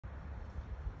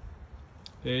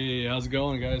Hey, how's it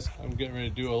going, guys? I'm getting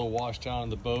ready to do a little wash down on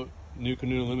the boat,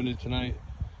 Nucanoe Unlimited tonight.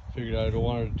 Figured I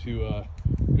wanted to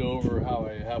go over how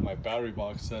I have my battery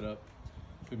box set up.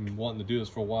 I've been wanting to do this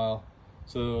for a while.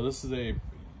 So this is a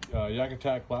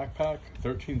Yakattack Black Pack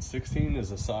 1316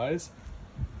 is the size.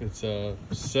 It's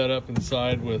set up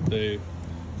inside with a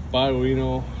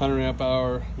Nucanoe 100 amp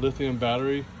hour lithium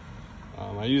battery.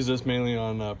 I use this mainly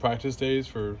on practice days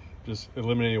for just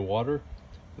eliminating water.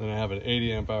 Then I have an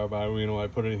 80 amp hour Nucanoe I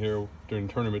put in here during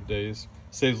tournament days.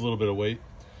 Saves a little bit of weight.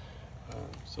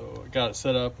 So I got it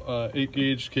set up 8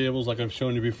 gauge cables like I've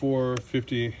shown you before,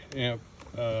 50 amp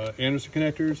Anderson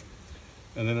connectors.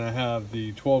 And then I have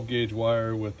the 12 gauge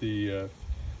wire with the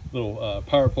little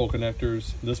power pole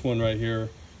connectors. This one right here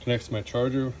connects to my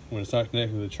charger. When it's not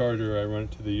connected to the charger, I run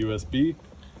it to the USB,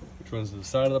 which runs to the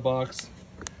side of the box.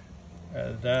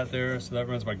 Added that there, so that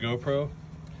runs my GoPro.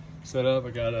 Set up, I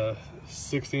got a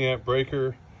 60 amp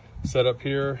breaker set up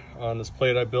here on this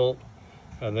plate I built.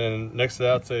 And then next to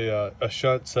that's a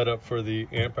shunt set up for the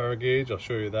amp hour gauge. I'll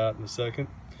show you that in a second.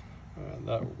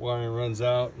 That wiring runs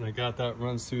out, and I got that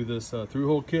runs through this through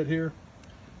hole kit here,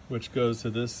 which goes to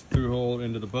this through hole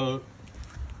into the boat.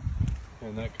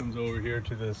 And that comes over here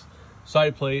to this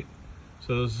side plate.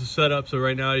 So this is set up so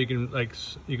right now you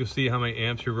can see how many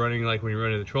amps you're running, like when you're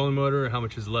running the trolling motor, how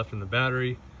much is left in the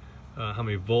battery, how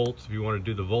many volts if you want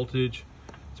to do the voltage.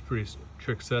 It's a pretty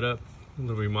trick setup. A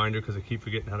little reminder because I keep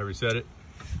forgetting how to reset it.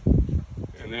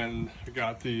 And then I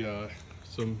got the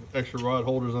some extra rod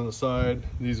holders on the side.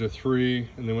 These are 3,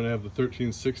 and then when I have the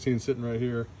 1316 sitting right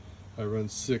here, I run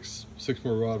six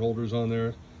more rod holders on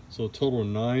there. So a total of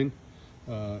 9,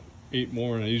 8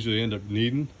 more, and I usually end up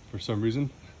needing for some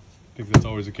reason. I think that's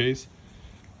always the case.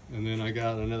 And then I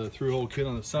got another through hole kit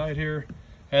on the side here.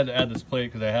 I had to add this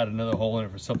plate because I had another hole in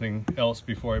it for something else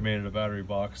before I made it a battery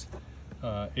box.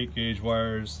 8 gauge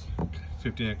wires,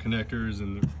 50 amp connectors,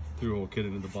 and the through hole kit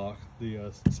into the box,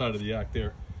 the side of the yak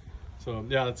there. So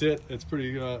yeah, that's it. It's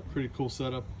pretty cool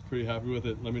setup. Pretty happy with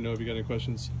it. Let me know if you got any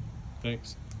questions.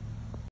 Thanks.